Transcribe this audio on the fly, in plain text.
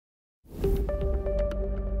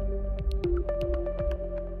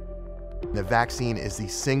The vaccine is the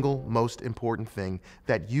single most important thing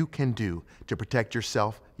that you can do to protect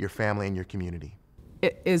yourself, your family, and your community.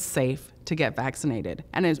 It is safe to get vaccinated,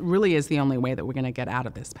 and it really is the only way that we're going to get out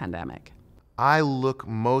of this pandemic. I look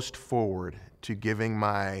most forward to giving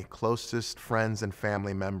my closest friends and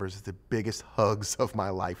family members the biggest hugs of my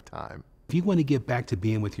lifetime. If you want to get back to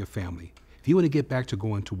being with your family, if you want to get back to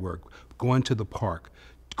going to work, going to the park,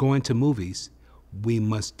 going to movies, we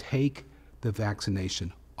must take the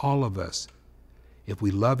vaccination, all of us. If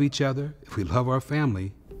we love each other, if we love our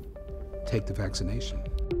family, take the vaccination.